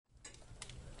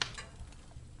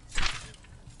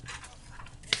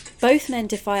Both men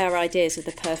defy our ideas of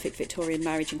the perfect Victorian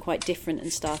marriage in quite different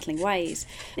and startling ways.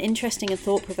 An interesting and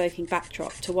thought-provoking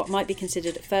backdrop to what might be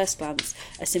considered at first glance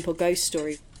a simple ghost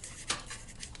story.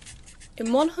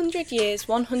 In 100 Years,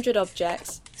 100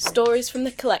 Objects, Stories from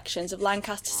the Collections of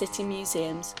Lancaster City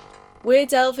Museums, we're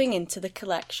delving into the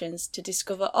collections to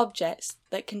discover objects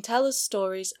that can tell us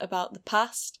stories about the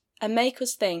past and make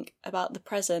us think about the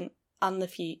present and the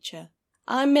future.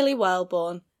 I'm Millie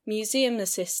Wellborn, Museum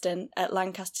Assistant at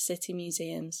Lancaster City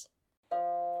Museums.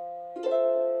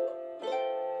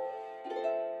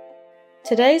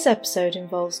 Today's episode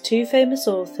involves two famous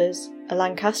authors, a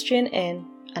Lancastrian inn,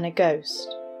 and a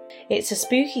ghost. It's a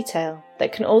spooky tale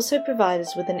that can also provide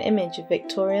us with an image of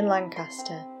Victorian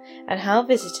Lancaster and how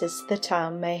visitors to the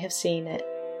town may have seen it.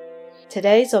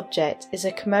 Today's object is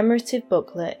a commemorative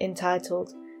booklet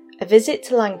entitled A Visit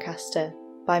to Lancaster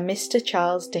by Mr.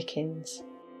 Charles Dickens.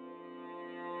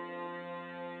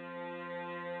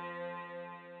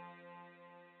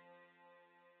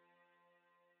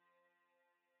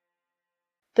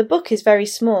 The book is very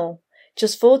small,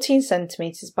 just 14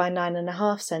 cm by 9.5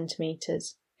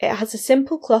 cm. It has a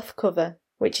simple cloth cover,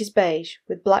 which is beige,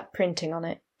 with black printing on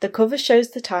it. The cover shows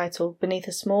the title beneath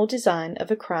a small design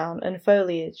of a crown and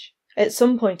foliage. At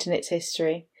some point in its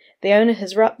history, the owner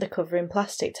has wrapped the cover in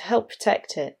plastic to help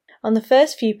protect it. On the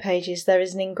first few pages there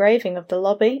is an engraving of the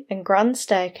lobby and grand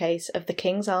staircase of the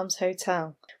King's Arms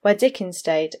Hotel, where Dickens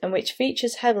stayed and which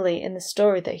features heavily in the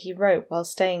story that he wrote while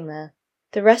staying there.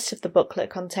 The rest of the booklet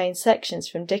contains sections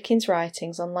from Dickens'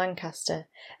 writings on Lancaster,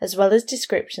 as well as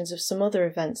descriptions of some other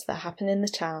events that happened in the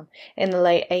town in the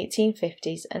late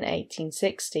 1850s and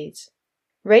 1860s.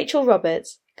 Rachel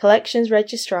Roberts, Collections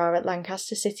Registrar at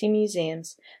Lancaster City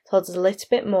Museums, told us a little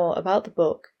bit more about the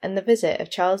book and the visit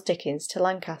of Charles Dickens to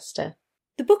Lancaster.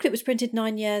 The booklet was printed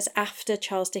 9 years after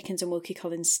Charles Dickens and Wilkie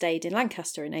Collins stayed in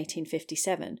Lancaster in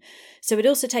 1857, so it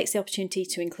also takes the opportunity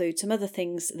to include some other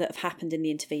things that have happened in the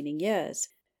intervening years.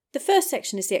 The first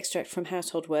section is the extract from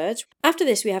Household Words. After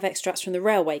this we have extracts from the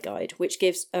Railway Guide, which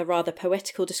gives a rather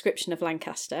poetical description of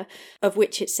Lancaster, of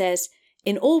which it says,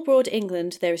 "In all broad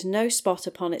England there is no spot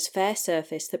upon its fair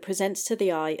surface that presents to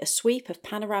the eye a sweep of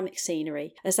panoramic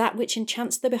scenery, as that which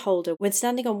enchants the beholder when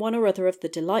standing on one or other of the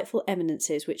delightful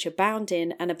eminences which abound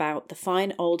in and about the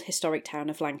fine old historic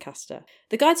town of Lancaster."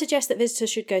 The guide suggests that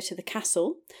visitors should go to the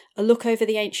castle. A look over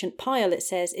the ancient pile, it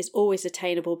says, is always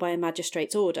attainable by a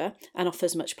magistrate's order and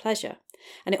offers much pleasure.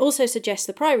 And it also suggests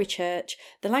the Priory Church,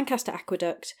 the Lancaster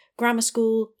Aqueduct, Grammar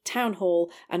School, Town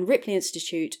Hall and Ripley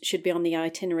Institute should be on the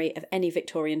itinerary of any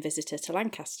Victorian visitor to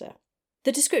Lancaster.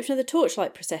 The description of the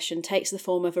torchlight procession takes the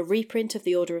form of a reprint of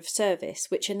the order of service,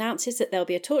 which announces that there'll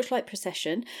be a torchlight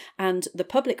procession and the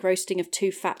public roasting of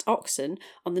 2 fat oxen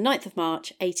on the 9th of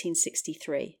March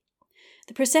 1863.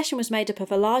 The procession was made up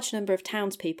of a large number of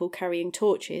townspeople carrying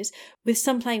torches, with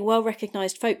some playing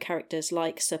well-recognised folk characters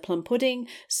like Sir Plum Pudding,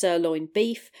 Sirloin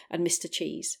Beef and Mr.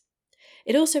 Cheese.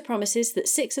 It also promises that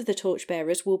 6 of the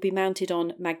torchbearers will be mounted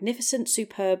on magnificent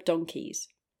superb donkeys.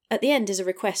 At the end is a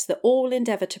request that all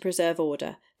endeavour to preserve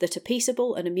order, that a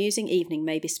peaceable and amusing evening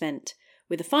may be spent,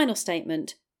 with a final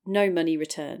statement, no money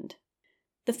returned.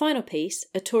 The final piece,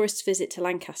 A Tourist's Visit to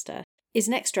Lancaster, is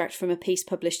an extract from a piece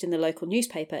published in the local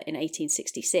newspaper in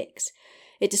 1866.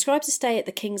 It describes a stay at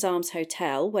the King's Arms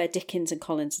Hotel, where Dickens and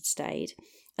Collins had stayed,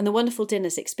 and the wonderful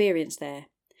dinners experienced there.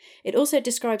 It also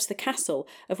describes the castle,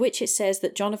 of which it says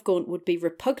that John of Gaunt would be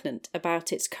repugnant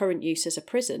about its current use as a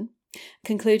prison,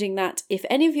 concluding that, if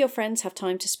any of your friends have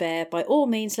time to spare, by all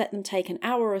means let them take an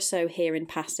hour or so here in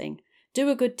passing. Do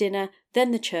a good dinner,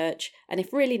 then the church, and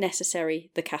if really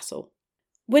necessary, the castle.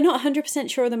 We're not 100%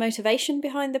 sure of the motivation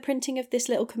behind the printing of this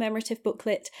little commemorative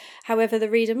booklet. However, the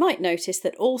reader might notice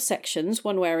that all sections,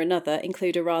 one way or another,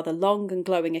 include a rather long and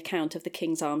glowing account of the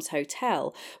King's Arms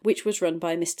Hotel, which was run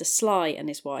by Mr. Sly and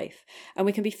his wife, and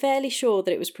we can be fairly sure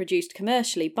that it was produced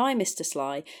commercially by Mr.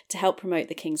 Sly to help promote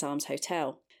the King's Arms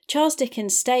Hotel. Charles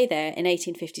Dickens' stay there in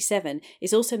 1857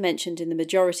 is also mentioned in the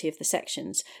majority of the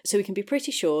sections, so we can be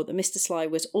pretty sure that Mr. Sly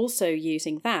was also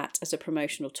using that as a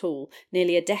promotional tool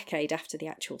nearly a decade after the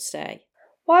actual stay.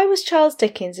 Why was Charles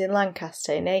Dickens in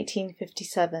Lancaster in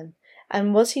 1857,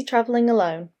 and was he travelling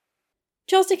alone?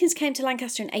 Charles Dickens came to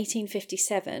Lancaster in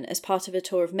 1857 as part of a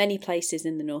tour of many places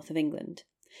in the north of England.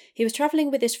 He was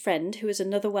travelling with his friend, who was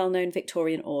another well-known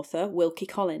Victorian author, Wilkie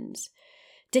Collins.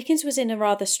 Dickens was in a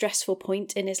rather stressful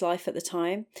point in his life at the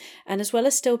time, and as well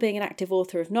as still being an active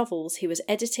author of novels, he was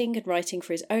editing and writing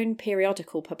for his own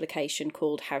periodical publication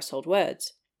called Household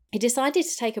Words. He decided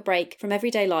to take a break from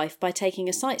everyday life by taking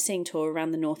a sightseeing tour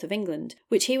around the north of England,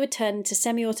 which he would turn into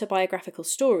semi-autobiographical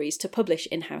stories to publish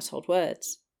in Household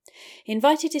Words. He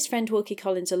invited his friend Wilkie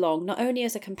Collins along not only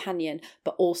as a companion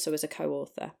but also as a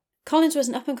co-author. Collins was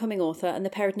an up-and-coming author, and the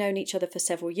pair had known each other for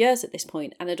several years at this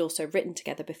point and had also written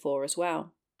together before as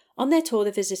well. On their tour,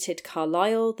 they visited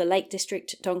Carlisle, the Lake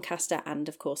District, Doncaster and,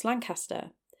 of course,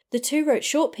 Lancaster. The two wrote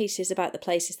short pieces about the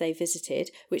places they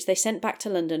visited, which they sent back to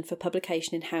London for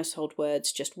publication in Household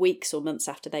Words just weeks or months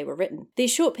after they were written.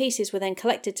 These short pieces were then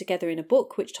collected together in a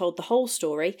book which told the whole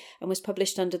story and was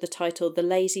published under the title The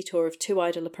Lazy Tour of Two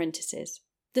Idle Apprentices.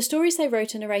 The stories they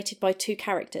wrote are narrated by two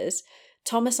characters,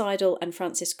 Thomas Idle and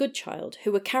Francis Goodchild,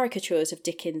 who were caricatures of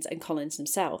Dickens and Collins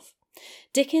himself.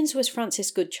 Dickens was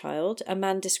Francis Goodchild, a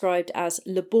man described as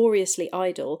laboriously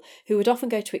idle, who would often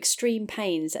go to extreme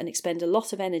pains and expend a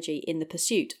lot of energy in the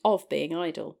pursuit of being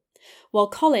idle. While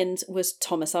Collins was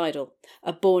Thomas Idle,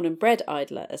 a born and bred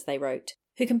idler, as they wrote,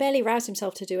 who can barely rouse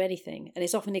himself to do anything and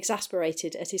is often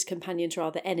exasperated at his companion's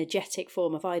rather energetic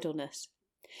form of idleness.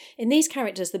 In these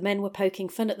characters, the men were poking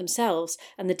fun at themselves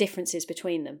and the differences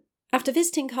between them. After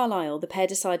visiting Carlisle, the pair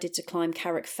decided to climb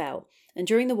Carrick Fell, and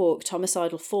during the walk Thomas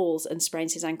Idle falls and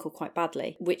sprains his ankle quite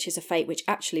badly, which is a fate which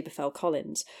actually befell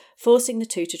Collins, forcing the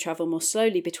two to travel more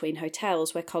slowly between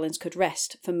hotels where Collins could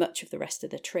rest for much of the rest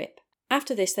of the trip.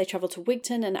 After this they travel to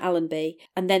Wigton and Allenby,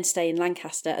 and then stay in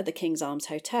Lancaster at the King's Arms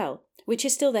Hotel, which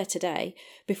is still there today,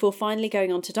 before finally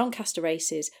going on to Doncaster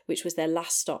races, which was their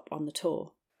last stop on the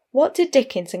tour. What did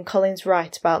Dickens and Collins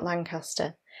write about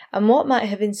Lancaster? And what might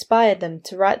have inspired them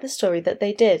to write the story that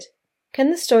they did? Can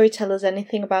the story tell us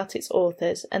anything about its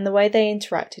authors and the way they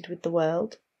interacted with the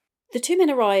world? The two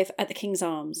men arrive at the King's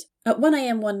Arms. At 1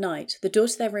 a.m. one night, the door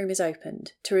to their room is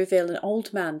opened to reveal an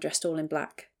old man dressed all in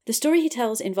black. The story he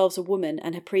tells involves a woman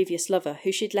and her previous lover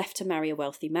who she'd left to marry a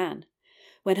wealthy man.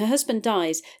 When her husband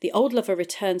dies, the old lover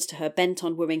returns to her bent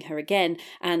on wooing her again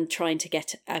and trying to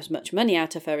get as much money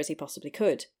out of her as he possibly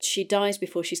could. She dies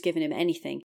before she's given him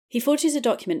anything. He forges a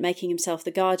document making himself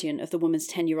the guardian of the woman's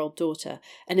 10-year-old daughter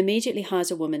and immediately hires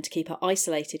a woman to keep her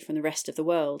isolated from the rest of the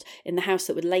world in the house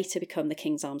that would later become the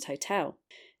King's Arms Hotel.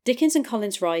 Dickens and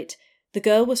Collins write, "The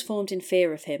girl was formed in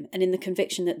fear of him and in the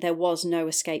conviction that there was no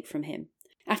escape from him.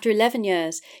 After 11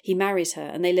 years, he marries her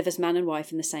and they live as man and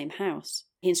wife in the same house.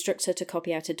 He instructs her to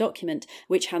copy out a document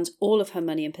which hands all of her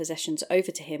money and possessions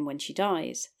over to him when she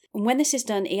dies. And when this is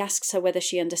done, he asks her whether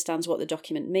she understands what the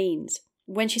document means.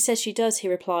 When she says she does, he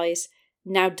replies,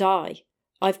 'Now die.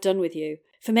 I've done with you.'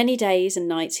 For many days and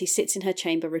nights he sits in her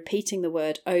chamber repeating the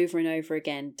word over and over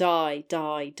again, 'Die,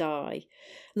 die, die.'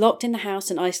 Locked in the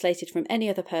house and isolated from any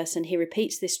other person, he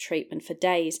repeats this treatment for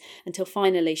days until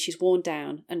finally she's worn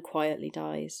down and quietly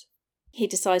dies. He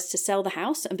decides to sell the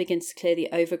house and begins to clear the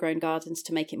overgrown gardens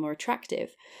to make it more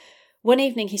attractive. One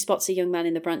evening he spots a young man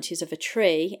in the branches of a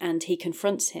tree and he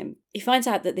confronts him. He finds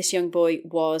out that this young boy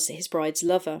was his bride's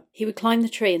lover. He would climb the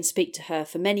tree and speak to her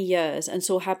for many years and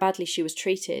saw how badly she was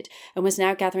treated and was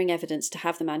now gathering evidence to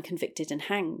have the man convicted and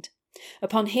hanged.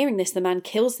 Upon hearing this, the man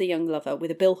kills the young lover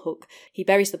with a billhook. He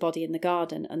buries the body in the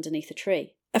garden underneath a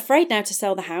tree. Afraid now to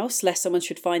sell the house, lest someone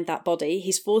should find that body,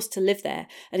 he's forced to live there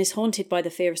and is haunted by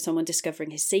the fear of someone discovering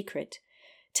his secret.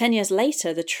 10 years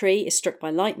later, the tree is struck by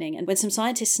lightning, and when some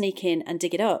scientists sneak in and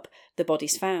dig it up, the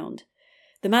body's found.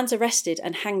 The man's arrested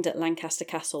and hanged at Lancaster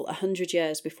Castle 100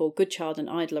 years before Goodchild and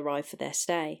Idle arrive for their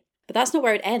stay. But that's not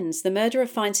where it ends. The murderer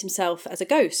finds himself as a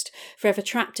ghost, forever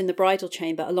trapped in the bridal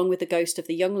chamber along with the ghost of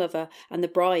the young lover and the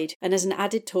bride, and as an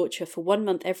added torture for 1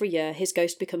 month every year, his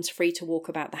ghost becomes free to walk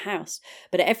about the house.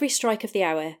 But at every strike of the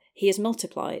hour, he is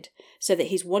multiplied, so that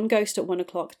he's 1 ghost at 1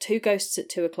 o'clock, 2 ghosts at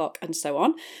 2 o'clock, and so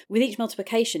on. With each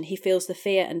multiplication, he feels the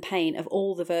fear and pain of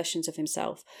all the versions of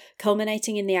himself,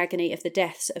 culminating in the agony of the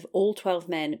deaths of all 12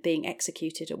 men being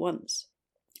executed at once.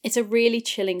 It's a really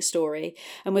chilling story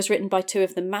and was written by 2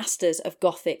 of the masters of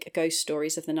Gothic ghost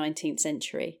stories of the 19th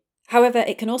century. However,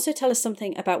 it can also tell us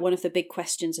something about one of the big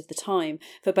questions of the time,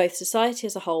 for both society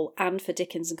as a whole and for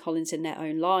Dickens and Collins in their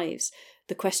own lives,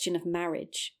 the question of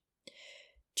marriage.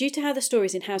 Due to how the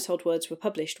stories in Household Words were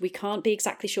published, we can't be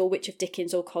exactly sure which of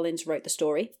Dickens or Collins wrote the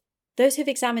story. Those who've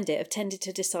examined it have tended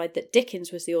to decide that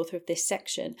Dickens was the author of this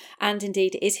section, and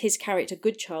indeed is his character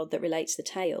Goodchild that relates the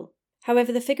tale.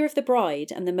 However, the figure of the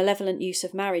bride and the malevolent use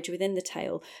of marriage within the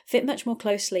tale fit much more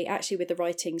closely actually with the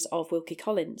writings of Wilkie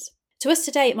Collins. To us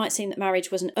today, it might seem that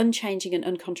marriage was an unchanging and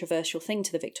uncontroversial thing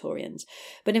to the Victorians,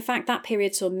 but in fact that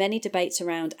period saw many debates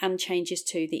around and changes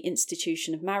to the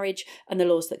institution of marriage and the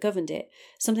laws that governed it,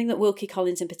 something that Wilkie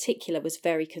Collins in particular was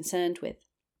very concerned with.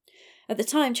 At the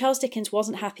time, Charles Dickens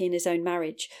wasn't happy in his own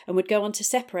marriage and would go on to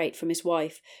separate from his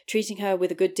wife, treating her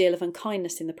with a good deal of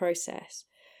unkindness in the process.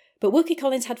 But Wilkie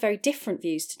Collins had very different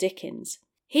views to Dickens.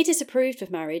 He disapproved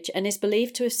of marriage and is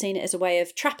believed to have seen it as a way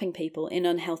of trapping people in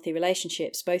unhealthy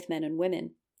relationships, both men and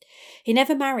women. He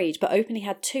never married, but openly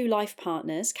had 2 life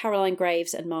partners, Caroline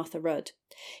Graves and Martha Rudd.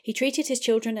 He treated his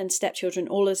children and stepchildren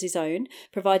all as his own,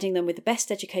 providing them with the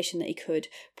best education that he could,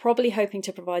 probably hoping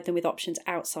to provide them with options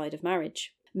outside of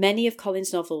marriage. Many of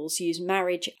Collins' novels use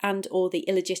marriage and or the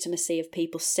illegitimacy of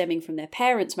people stemming from their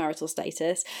parents' marital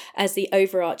status as the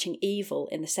overarching evil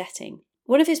in the setting.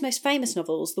 One of his most famous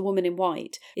novels, The Woman in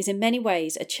White, is in many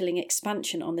ways a chilling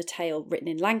expansion on the tale written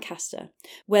in Lancaster,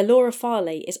 where Laura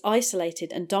Farley is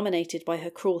isolated and dominated by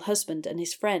her cruel husband and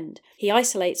his friend. He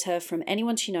isolates her from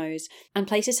anyone she knows and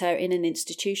places her in an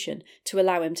institution to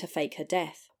allow him to fake her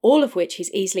death. All of which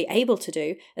he's easily able to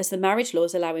do, as the marriage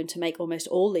laws allow him to make almost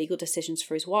all legal decisions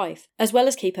for his wife, as well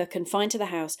as keep her confined to the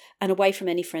house and away from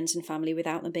any friends and family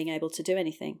without them being able to do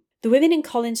anything. The women in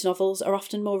Collins' novels are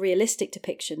often more realistic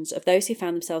depictions of those who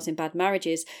found themselves in bad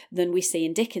marriages than we see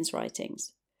in Dickens'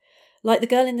 writings. Like the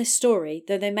girl in this story,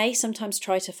 though they may sometimes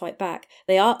try to fight back,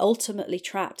 they are ultimately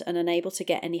trapped and unable to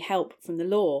get any help from the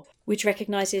law, which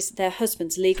recognises their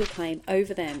husband's legal claim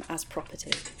over them as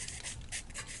property.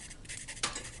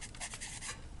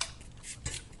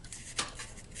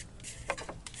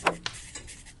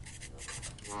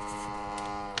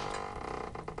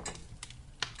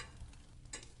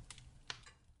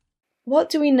 What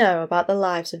do we know about the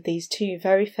lives of these 2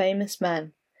 very famous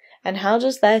men, and how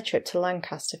does their trip to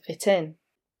Lancaster fit in?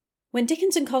 When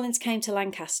Dickens and Collins came to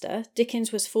Lancaster,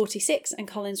 Dickens was 46 and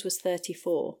Collins was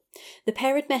 34. The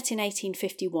pair had met in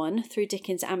 1851 through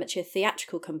Dickens' amateur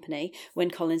theatrical company when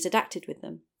Collins had acted with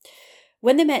them.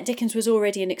 When they met, Dickens was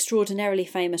already an extraordinarily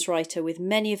famous writer with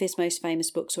many of his most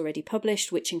famous books already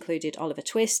published, which included Oliver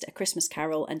Twist, A Christmas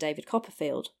Carol and David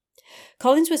Copperfield.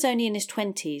 Collins was only in his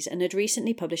 20s and had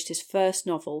recently published his first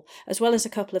novel, as well as a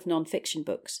couple of non-fiction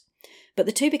books. But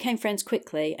the 2 became friends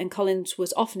quickly, and Collins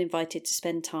was often invited to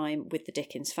spend time with the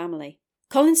Dickens family.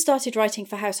 Collins started writing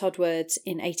for Household Words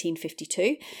in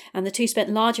 1852, and the 2 spent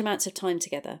large amounts of time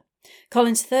together.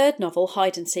 Collins' third novel,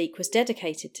 Hide and Seek, was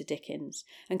dedicated to Dickens,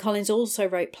 and Collins also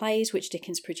wrote plays which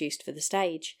Dickens produced for the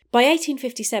stage. By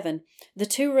 1857, the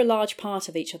 2 were a large part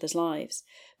of each other's lives,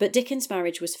 but Dickens'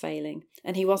 marriage was failing,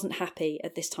 and he wasn't happy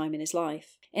at this time in his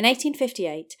life. In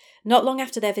 1858, not long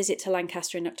after their visit to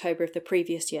Lancaster in October of the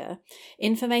previous year,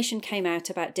 information came out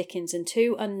about Dickens and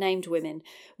 2 unnamed women,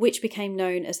 which became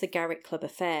known as the Garrick Club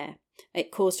affair.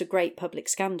 It caused a great public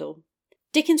scandal.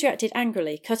 Dickens reacted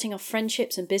angrily, cutting off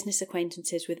friendships and business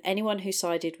acquaintances with anyone who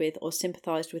sided with or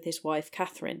sympathised with his wife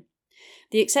Catherine.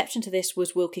 The exception to this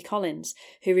was Wilkie Collins,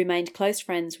 who remained close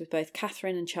friends with both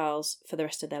Catherine and Charles for the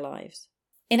rest of their lives.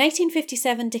 In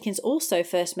 1857, Dickens also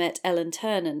first met Ellen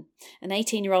Ternan, an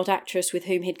 18-year-old actress with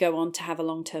whom he'd go on to have a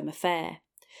long-term affair.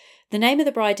 The name of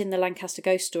the bride in the Lancaster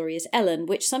ghost story is Ellen,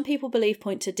 which some people believe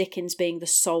point to Dickens being the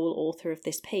sole author of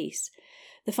this piece.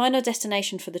 The final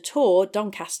destination for the tour,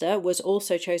 Doncaster, was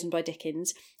also chosen by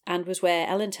Dickens and was where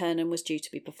Ellen Ternan was due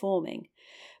to be performing.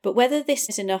 But whether this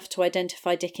is enough to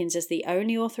identify Dickens as the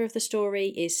only author of the story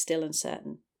is still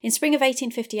uncertain. In spring of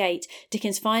 1858,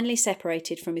 Dickens finally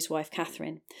separated from his wife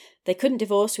Catherine. They couldn't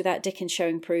divorce without Dickens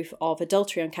showing proof of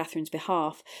adultery on Catherine's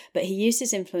behalf, but he used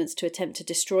his influence to attempt to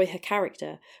destroy her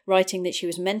character, writing that she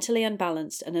was mentally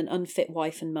unbalanced and an unfit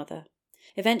wife and mother.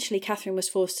 Eventually, Catherine was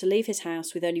forced to leave his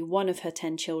house with only 1 of her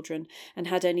 10 children and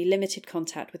had only limited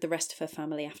contact with the rest of her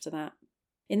family after that.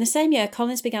 In the same year,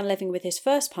 Collins began living with his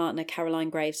first partner, Caroline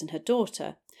Graves, and her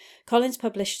daughter. Collins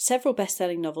published several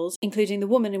best-selling novels, including The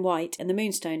Woman in White and The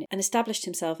Moonstone, and established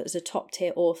himself as a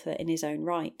top-tier author in his own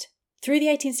right. Through the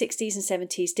 1860s and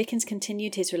 70s, Dickens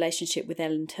continued his relationship with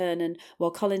Ellen Ternan,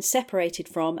 while Collins separated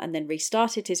from and then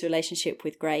restarted his relationship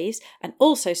with Graves, and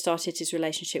also started his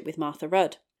relationship with Martha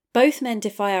Rudd. Both men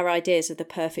defy our ideas of the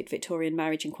perfect Victorian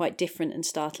marriage in quite different and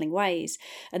startling ways,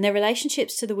 and their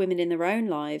relationships to the women in their own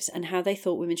lives and how they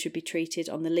thought women should be treated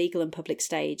on the legal and public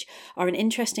stage are an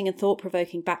interesting and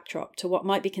thought-provoking backdrop to what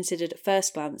might be considered at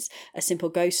first glance a simple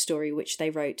ghost story which they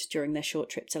wrote during their short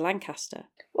trip to Lancaster.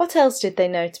 What else did they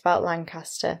note about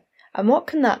Lancaster, and what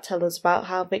can that tell us about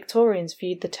how Victorians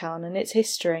viewed the town and its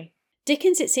history?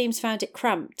 Dickens, it seems, found it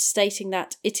cramped, stating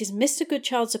that it is Mr.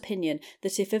 Goodchild's opinion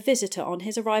that if a visitor on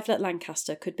his arrival at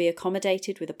Lancaster could be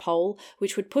accommodated with a pole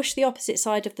which would push the opposite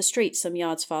side of the street some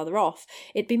yards farther off,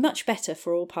 it'd be much better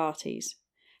for all parties.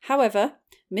 However,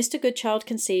 Mr. Goodchild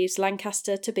conceives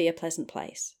Lancaster to be a pleasant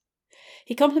place.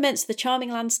 He compliments the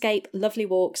charming landscape, lovely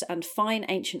walks, and fine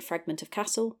ancient fragment of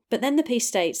castle, but then the piece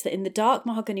states that in the dark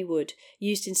mahogany wood,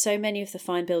 used in so many of the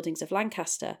fine buildings of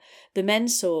Lancaster, the men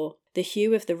saw the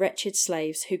hue of the wretched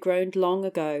slaves who groaned long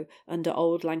ago under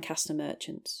old Lancaster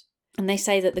merchants. And they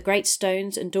say that the great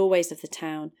stones and doorways of the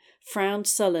town frowned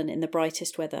sullen in the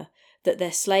brightest weather, that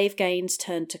their slave gains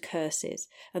turned to curses,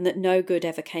 and that no good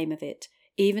ever came of it,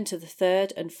 even to the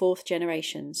third and fourth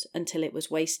generations, until it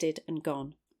was wasted and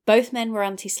gone. Both men were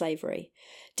anti-slavery.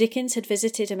 Dickens had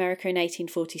visited America in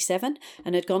 1847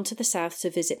 and had gone to the south to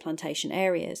visit plantation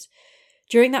areas.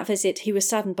 During that visit, he was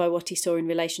saddened by what he saw in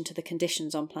relation to the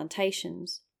conditions on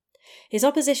plantations. His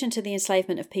opposition to the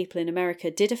enslavement of people in America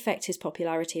did affect his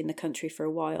popularity in the country for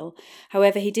a while.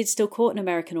 However, he did still court an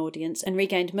American audience and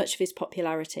regained much of his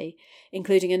popularity,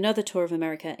 including another tour of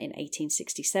America in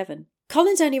 1867.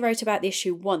 Collins only wrote about the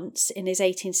issue once in his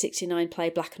 1869 play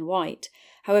Black and White.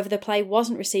 However, the play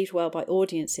wasn't received well by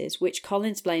audiences, which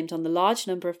Collins blamed on the large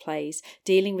number of plays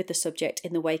dealing with the subject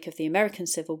in the wake of the American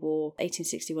Civil War,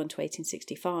 1861 to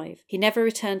 1865. He never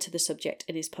returned to the subject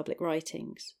in his public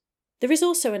writings. There is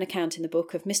also an account in the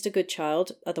book of Mr.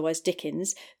 Goodchild, otherwise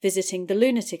Dickens, visiting the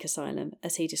lunatic asylum,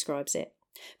 as he describes it,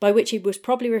 by which he was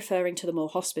probably referring to the Moore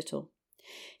Hospital.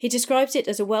 He describes it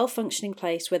as a well-functioning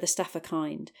place where the staff are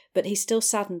kind, but he's still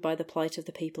saddened by the plight of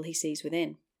the people he sees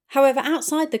within. However,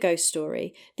 outside the ghost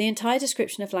story, the entire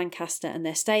description of Lancaster and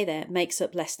their stay there makes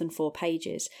up less than 4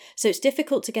 pages, so it's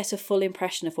difficult to get a full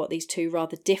impression of what these two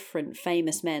rather different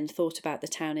famous men thought about the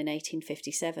town in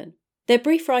 1857. Their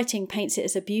brief writing paints it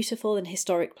as a beautiful and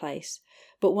historic place,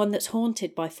 but one that's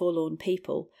haunted by forlorn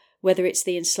people, whether it's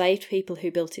the enslaved people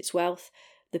who built its wealth,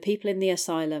 the people in the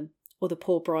asylum, or the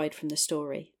poor bride from the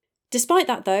story. Despite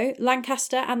that though,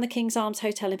 Lancaster and the King's Arms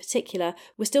Hotel in particular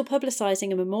were still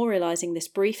publicising and memorialising this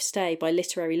brief stay by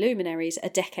literary luminaries a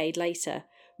decade later,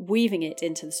 weaving it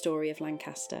into the story of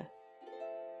Lancaster.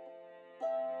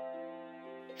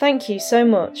 Thank you so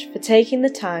much for taking the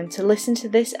time to listen to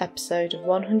this episode of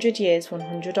 100 Years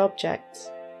 100 Objects.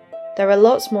 There are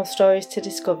lots more stories to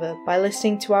discover by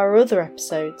listening to our other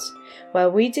episodes,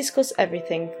 where we discuss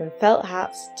everything from felt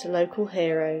hats to local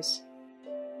heroes.